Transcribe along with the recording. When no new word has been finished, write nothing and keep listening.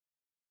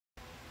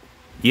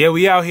Yeah,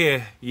 we out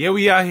here. Yeah,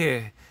 we out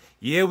here.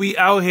 Yeah, we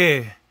out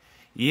here.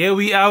 Yeah,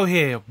 we out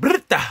here.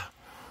 Brita.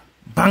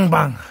 Bang,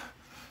 bang.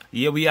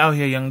 Yeah, we out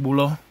here, young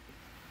Bulo.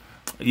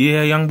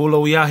 Yeah, young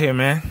Bulo, we out here,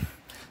 man.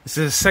 This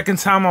is the second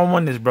time I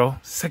won this, bro.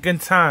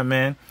 Second time,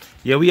 man.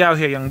 Yeah, we out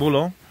here, young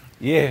Bulo.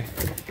 Yeah.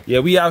 Yeah,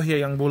 we out here,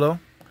 young Bulo.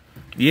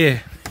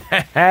 Yeah.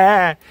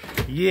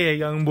 Yeah,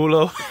 young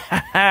Bulo.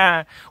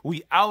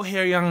 We out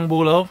here, young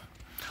Bulo.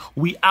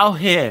 We out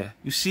here.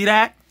 You see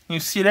that? You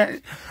see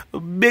that?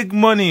 Big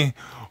money.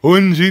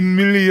 $100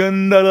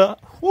 million.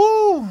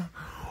 Woo!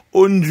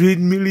 $100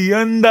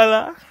 million.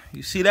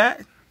 You see that?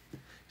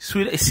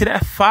 You see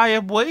that fire,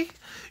 boy?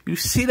 You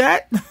see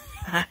that?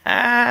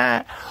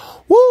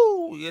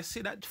 Woo! You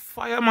see that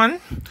fire,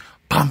 man?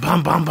 Bam,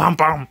 bam, bam, bam,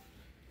 bam.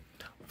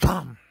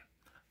 Bam.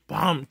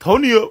 Bam.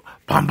 Tony up.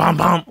 Bam, bam,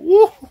 bam.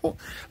 Woo!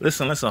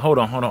 Listen. Hold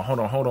on.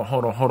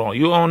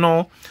 You don't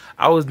know.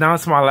 I was down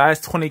to my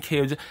last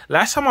 20K.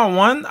 Last time I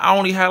won, I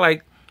only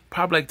had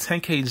probably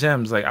 10K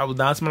gems. I was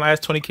down to my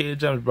last 20K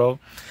gems, bro.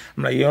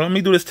 I'm like, yo, let me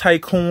do this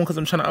tycoon because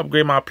I'm trying to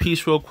upgrade my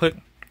piece real quick.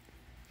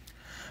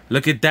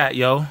 Look at that,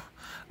 yo.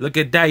 Look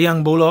at that,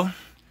 young Bulo.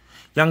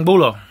 Young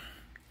Bulo.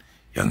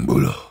 Young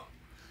Bulo.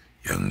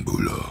 Young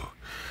Bulo.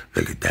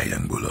 Look at that,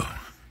 young Bulo.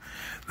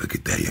 Look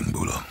at that, young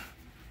Bulo.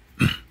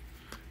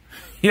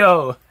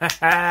 Yo.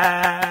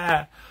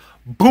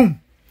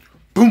 Boom.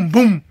 Boom,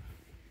 boom.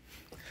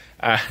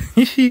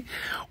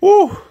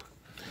 Woo.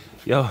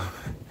 Yo.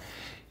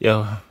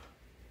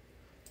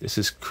 This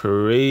is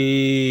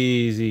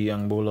crazy,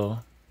 young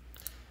Bulo.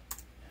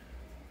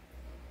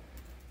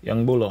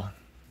 Young Bulo.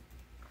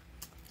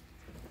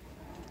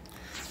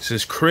 This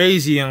is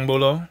crazy, young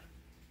Bulo.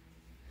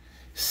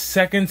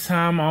 Second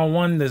time I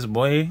won this,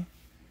 boy.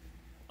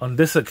 On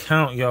this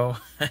account, yo.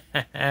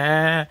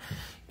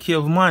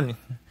 Give money.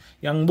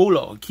 Young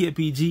Bulo.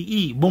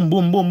 KPGE. Boom,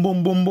 boom, boom,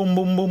 boom, boom, boom,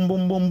 boom, boom,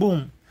 boom, boom,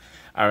 boom.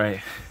 All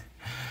right.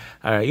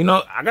 You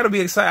know, I gotta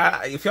be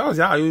excited. If y'all was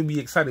out, you would be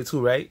excited too,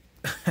 right?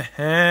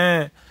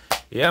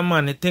 Yeah,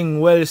 man. The thing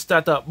well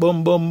start up.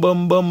 Boom, boom,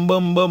 boom, boom,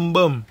 boom, boom,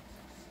 boom.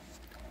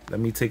 Let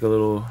me take a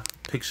little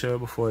picture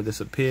before it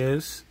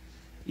disappears.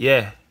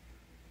 Yeah.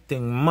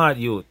 Thing mad,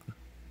 youth.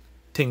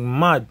 Thing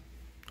mad.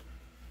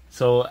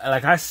 So,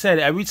 like I said,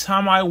 every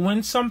time I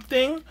win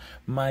something,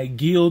 my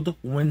guild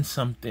wins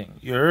something.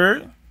 You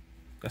heard?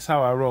 That's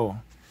how I roll.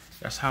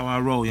 That's how I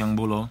roll, young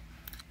Bulo.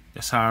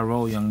 That's how I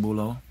roll, young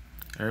Bulo.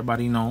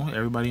 Everybody know.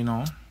 Everybody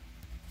know.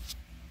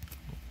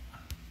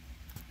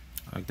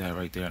 Like that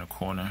right there in the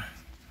corner.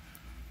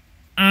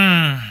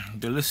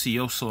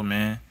 Delicioso,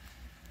 man.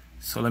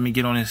 So let me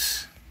get on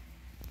this.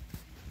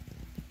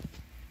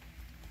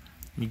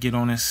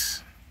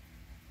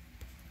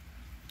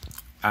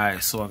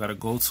 Alright, so I gotta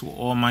go to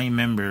all my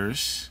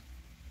members.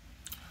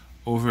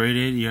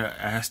 Overrated, you're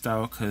asked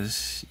out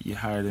because you're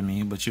higher than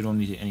me, but you don't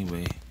need it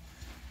anyway.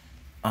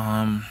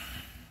 I'm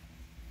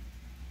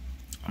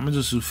gonna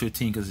just do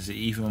 15 because it's an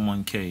even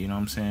 1K, you know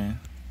what I'm saying?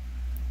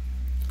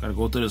 Gotta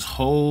go through this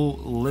whole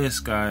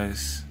list,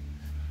 guys.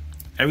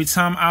 Every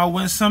time I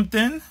win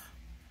something,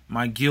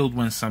 my guild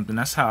wins something.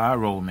 That's how I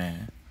roll,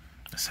 man.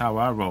 That's how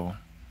I roll.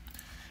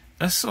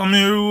 That's how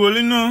me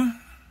rolling now.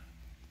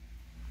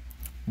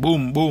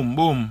 Boom, boom,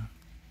 boom.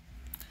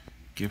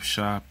 Gift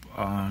shop.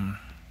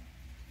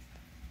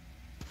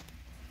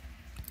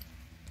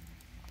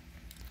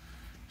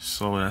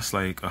 So that's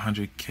like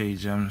 100K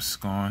gems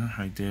gone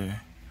right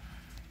there.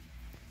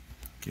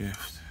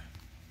 Gift.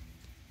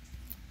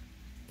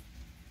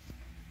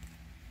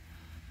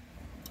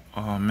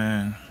 Oh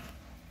man.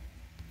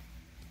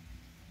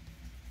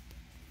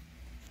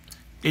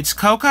 It's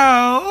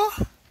Coco.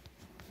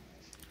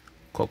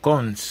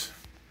 Cocons.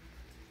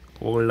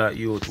 Hold that,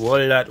 youth.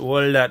 Hold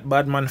that.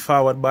 Bad man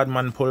forward, bad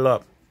man pull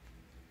up.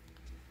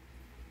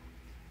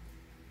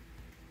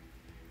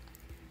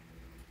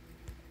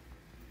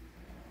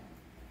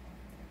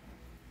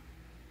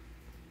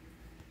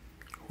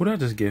 Who did I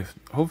just gift?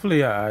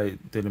 Hopefully I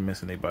didn't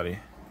miss anybody.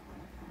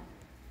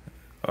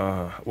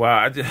 Well,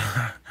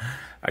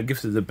 I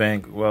gifted the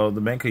bank. Well, the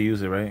bank could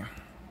use it, right?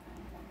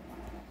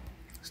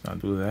 Let's not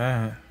do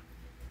that.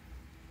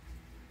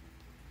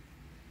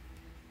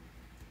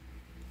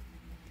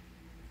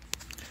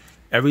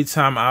 Every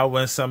time I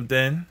win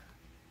something,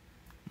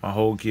 my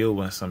whole guild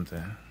wins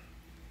something.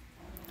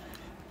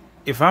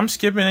 If I'm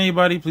skipping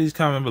anybody, please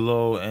comment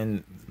below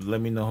and let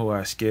me know who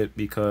I skip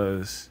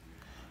because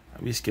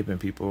I be skipping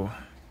people.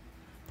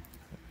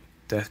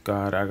 Death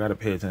God, I gotta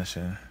pay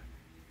attention.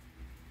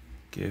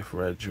 Gift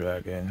Red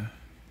Dragon.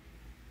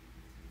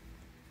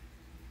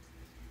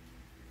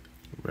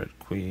 Red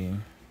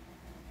Queen.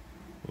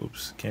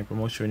 Oops, can't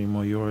promote you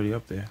anymore. You're already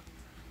up there.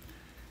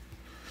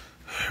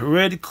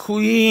 Red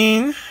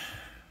Queen.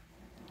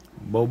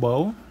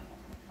 Bobo.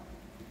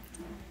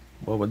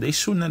 Bobo, they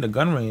shooting at the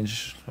gun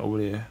range over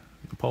there.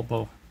 The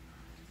Popo.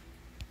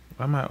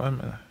 Why am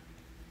I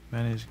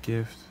manage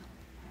gift?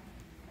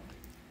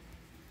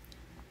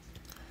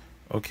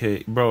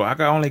 Okay, bro, I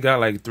only got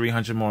like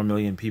 300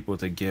 million more people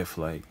to gift.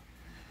 Like,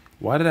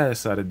 why did I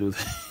decide to do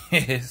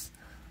this?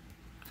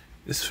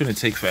 This is finna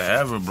take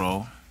forever,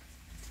 bro.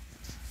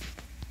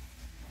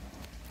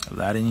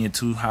 Aladdin, you're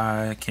too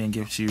high. I can't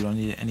give to you on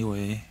you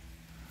anyway.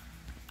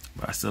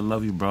 But I still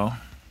love you, bro.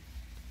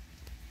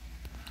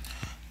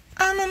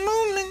 I'm a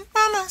movement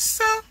by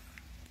myself.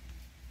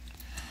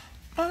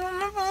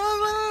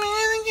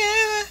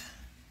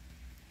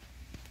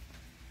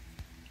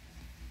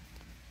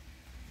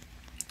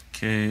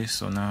 Okay,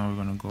 so now we're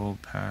gonna go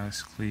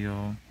past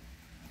Cleo.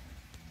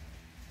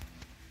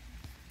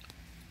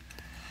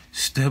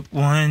 Step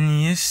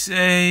one, you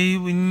say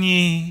we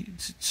need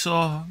to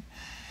talk.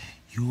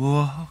 You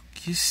walk,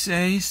 you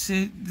say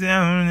sit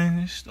down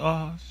and it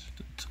starts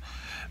to talk.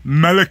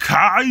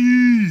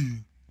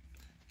 Malachi!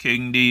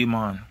 King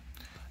Demon.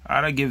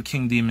 I'd give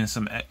King Demon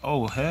some...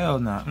 Oh, hell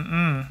nah.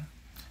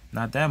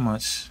 Not that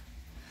much.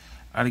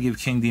 I'd give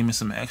King Demon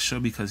some extra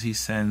because he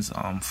sends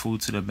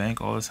food to the bank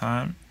all the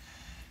time.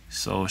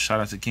 So shout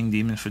out to King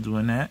Demon for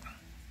doing that.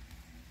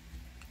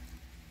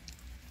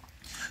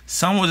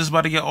 Son was just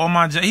about to get all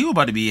my gems. He was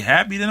about to be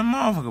happy than a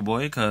motherfucker,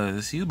 boy,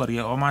 because he was about to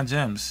get all my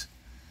gems.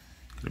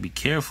 Gotta be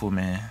careful,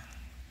 man.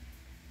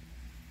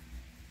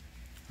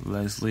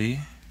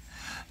 Leslie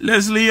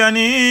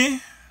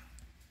Annie.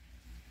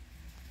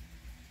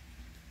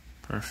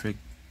 Perfect.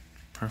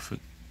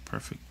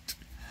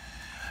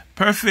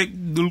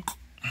 Dulk.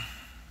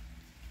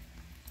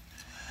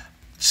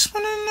 Just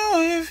wanna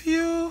know if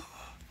you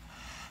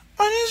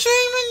wanna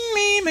dream with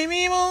me, make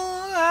me more.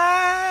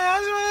 I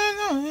just wanna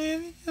know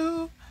if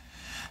you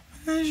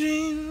wanna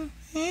dream with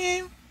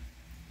me.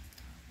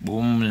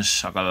 Boom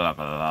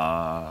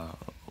shakalakala.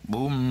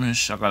 Boom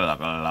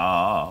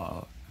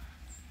shakalakala.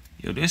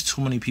 Yo, there's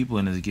too many people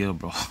in this guild,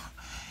 bro.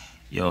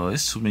 Yo,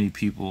 it's too many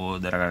people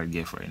that I gotta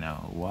gift right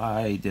now.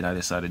 Why did I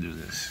decide to do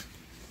this?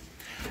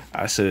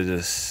 I should have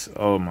just...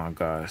 Oh my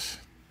gosh.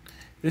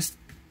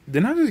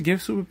 Didn't I just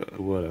give super bad?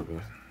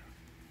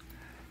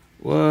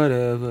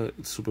 Whatever.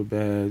 Super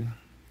bad.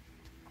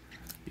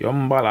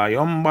 Yombala.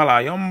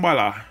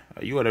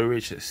 You are the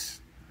richest.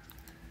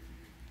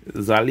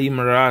 Zalim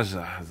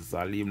Raja.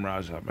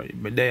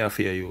 But they are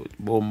for you.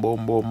 Boom.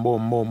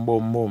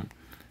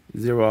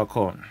 0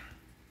 account.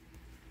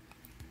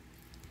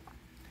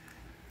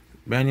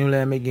 Brand new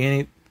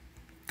Lamborghini.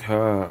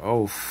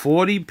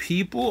 40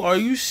 people? Are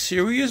you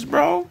serious,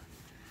 bro?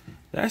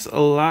 That's a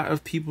lot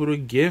of people to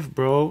give,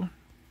 bro.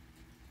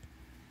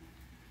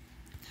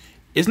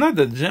 It's not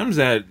the gems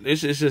that...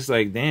 It's just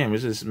like, damn,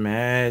 it's just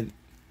mad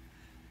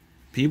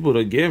people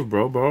to give,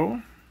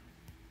 bro.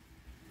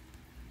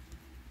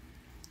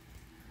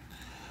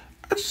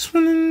 I just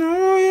want to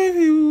know if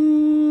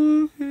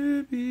you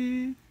could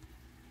be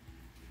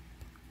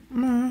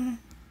mine.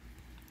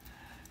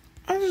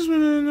 I just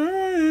want to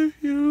know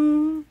if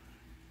you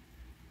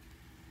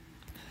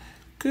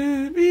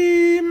could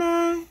be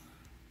mine.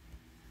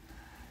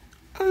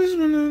 I just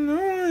want to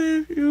know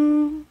if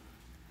you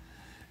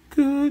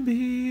could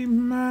be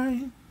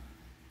mine.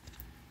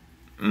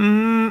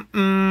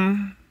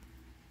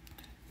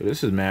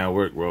 This is mad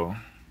work, bro.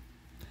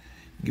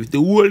 Give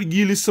the world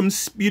gilly some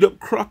speed up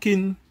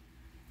cracking.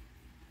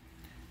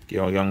 Get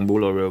on Young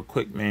Buller real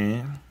quick,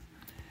 man.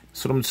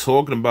 That's what I'm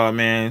talking about,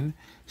 man.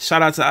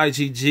 Shout out to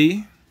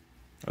IGG.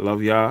 I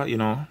love y'all, you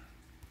know.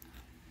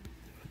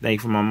 Thank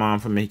you for my mom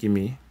for making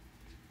me.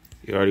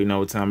 You already know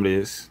what time it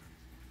is.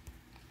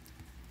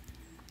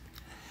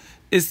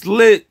 It's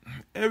lit.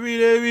 Every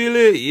day we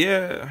lit,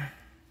 yeah.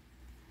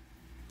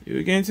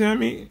 You can't tell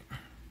me?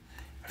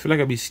 I feel like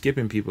I be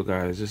skipping people,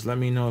 guys. Just let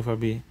me know if I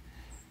be...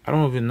 I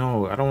don't even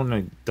know. I don't want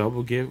to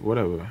double give.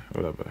 Whatever. Just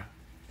whatever.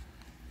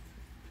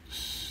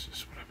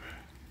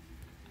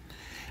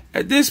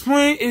 At this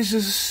point, it's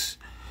just...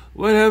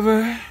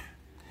 Whatever.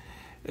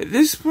 At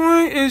this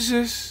point, it's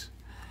just...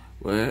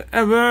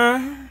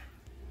 Whatever.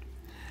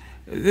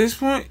 At this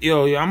point...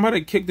 Yo, I'm about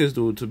to kick this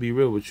dude, to be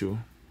real with you.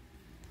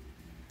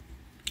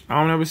 I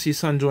don't ever see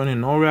Son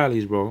joining no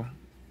rallies, bro.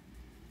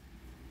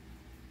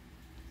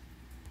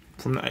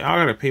 I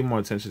gotta pay more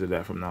attention to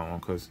that from now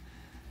on, cause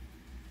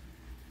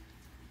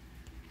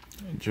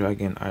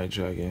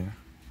Dragon.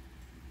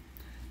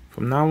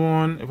 From now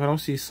on, if I don't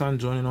see Son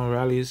joining no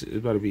rallies, it's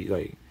about to be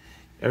like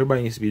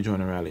everybody needs to be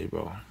joining rallies,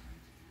 bro.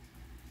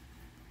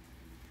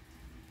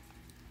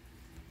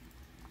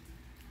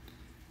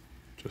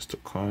 Just a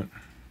cunt.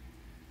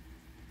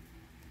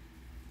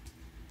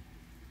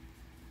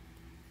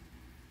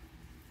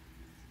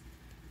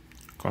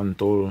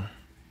 Control.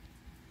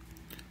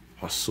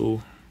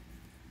 Asu.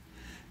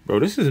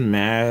 Bro, this is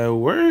mad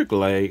work.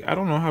 Like, I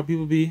don't know how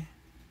people be.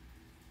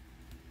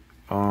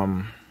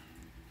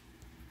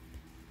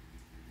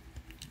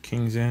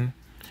 King's in.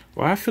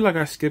 Well, I feel like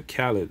I skipped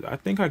Khaled. I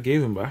think I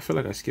gave him, but I feel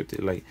like I skipped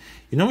it. Like,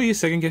 you know when you're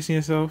second guessing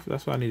yourself?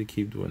 That's why I need to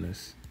keep doing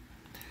this.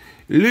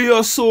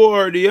 Leo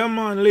Sword, yeah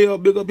man, Leo,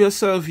 big up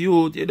yourself,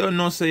 youth. You don't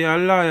know, say you're a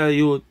liar,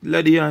 youth.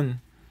 Ledian.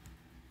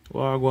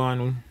 Well, go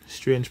on,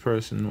 strange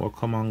person. Well,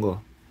 come and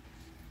go.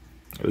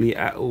 Lay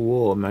at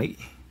war, mate.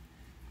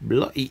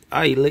 Bloody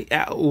eye, lay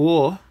at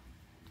war.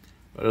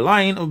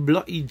 Line of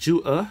bloody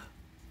Judah.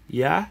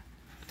 Yeah?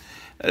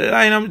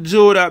 Line of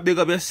Judah, big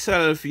up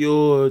yourself,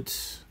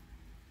 youth.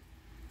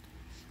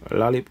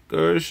 Lollipop,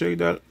 girl, shake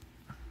that.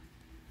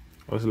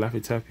 Oh, it's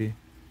Laffy Taffy.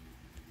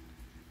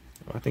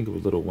 I think it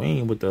was Lil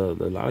Wayne with the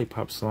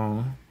Lollipop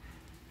song.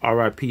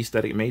 R.I.P.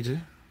 Static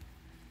Major.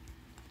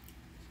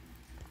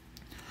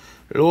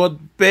 Lord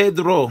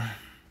Pedro.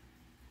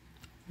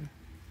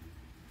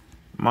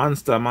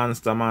 Monster,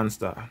 monster,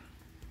 monster.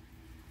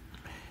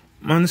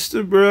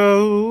 Monster, bro.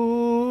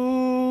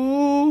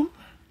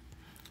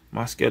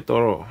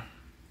 Masquetoro.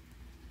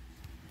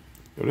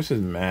 Yo, this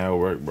is mad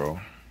work, bro.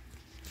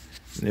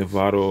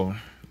 Nevado.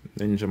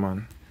 Ninja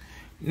Man.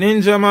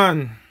 Ninja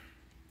Man.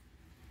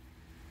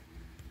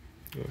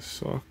 Yo,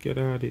 suck, get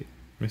out of it.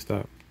 Missed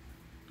out.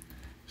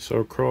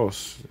 So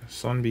Cross.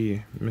 Son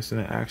be missing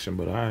in action,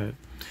 but alright.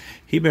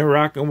 He been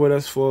rocking with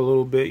us for a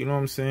little bit, you know what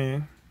I'm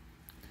saying?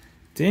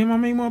 Damn, how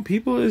many more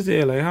people is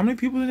there? Like, how many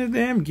people in this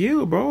damn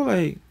guild, bro?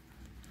 Like,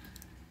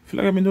 I feel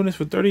like I've been doing this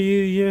for 30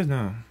 years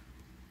now.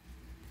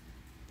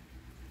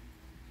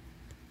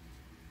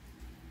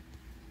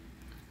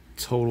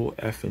 Total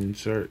effing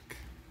jerk.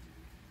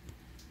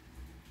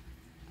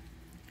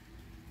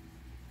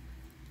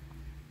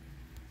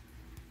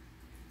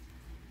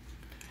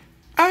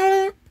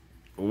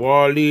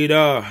 War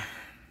leader.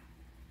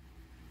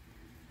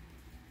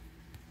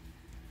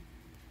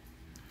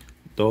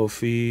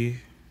 Dolphy.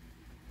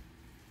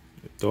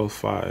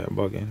 Dolphy, I'm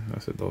bugging.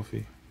 That's a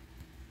Dolphy.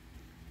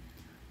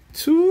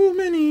 Too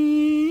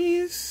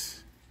many.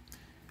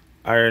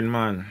 Iron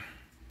Man.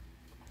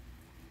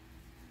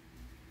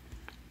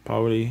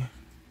 Poverty.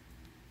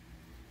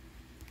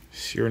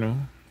 Cyrano.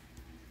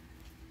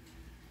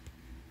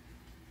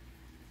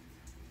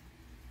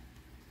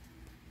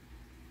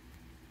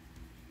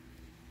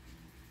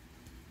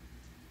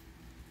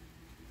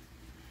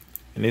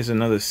 And there's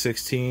another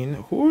 16.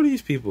 Who are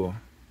these people?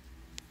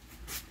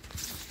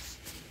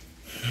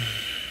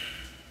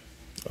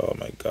 Oh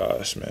my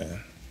gosh,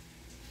 man.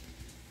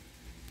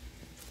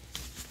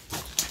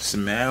 It's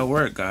mad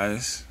work,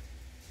 guys.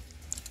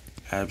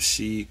 Ab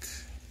Chic.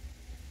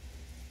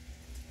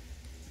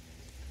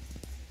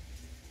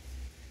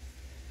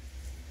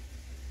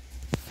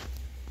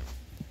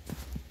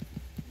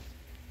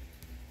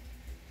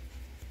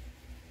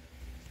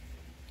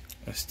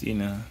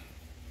 Estina.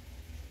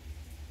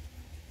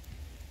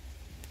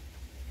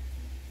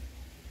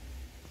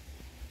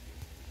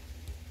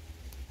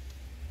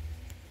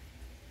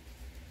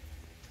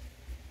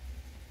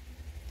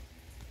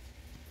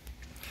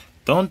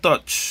 Don't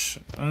touch.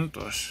 Don't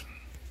touch.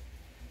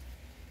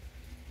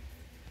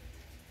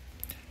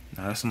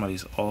 Now that's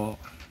somebody's alt.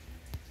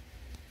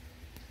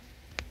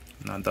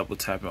 Not double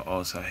tapping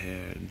alts out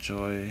here.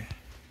 Joy.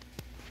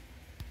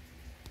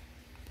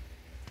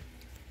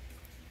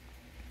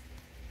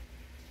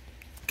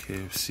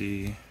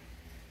 KFC.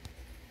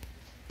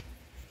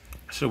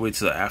 I should wait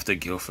till after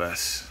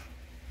Guildfest.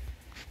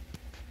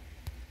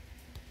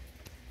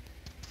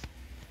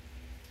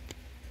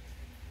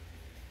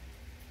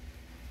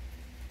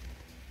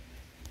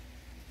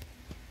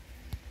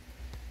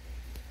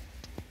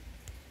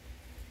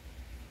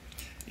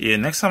 Yeah,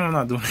 next time I'm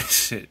not doing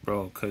this shit,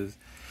 bro, because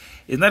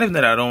it's not even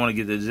that I don't want to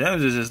get the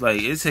gems. It's just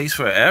like, it takes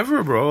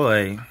forever, bro.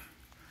 Like,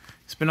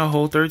 it's been a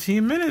whole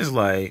 13 minutes,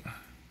 like.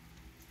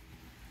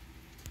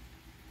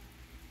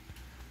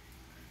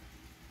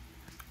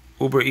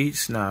 Uber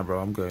Eats? Nah, bro,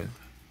 I'm good.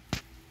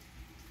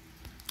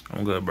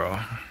 I'm good, bro.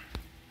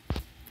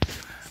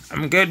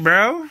 I'm good,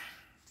 bro.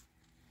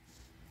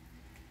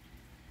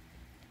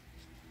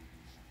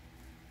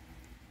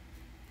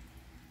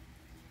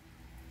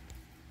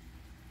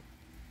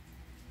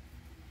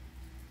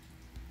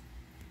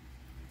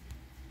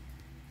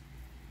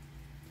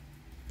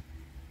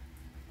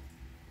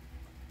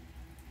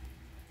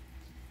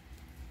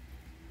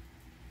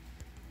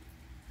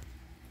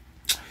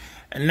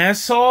 And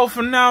that's all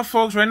for now,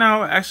 folks. Right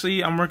now,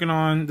 actually, I'm working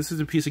on, this is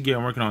a piece of gear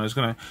I'm working on. It's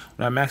gonna,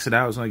 when I max it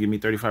out, it's gonna give me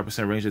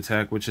 35% range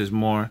attack, which is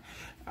more.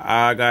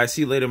 Guys,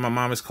 see you later. My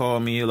mom is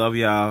calling me. Love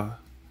y'all.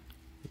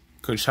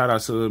 Good shout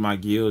out to my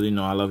guild. You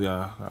know, I love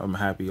y'all. I'm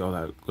happy, all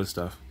that good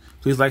stuff.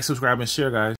 Please like, subscribe, and share, guys.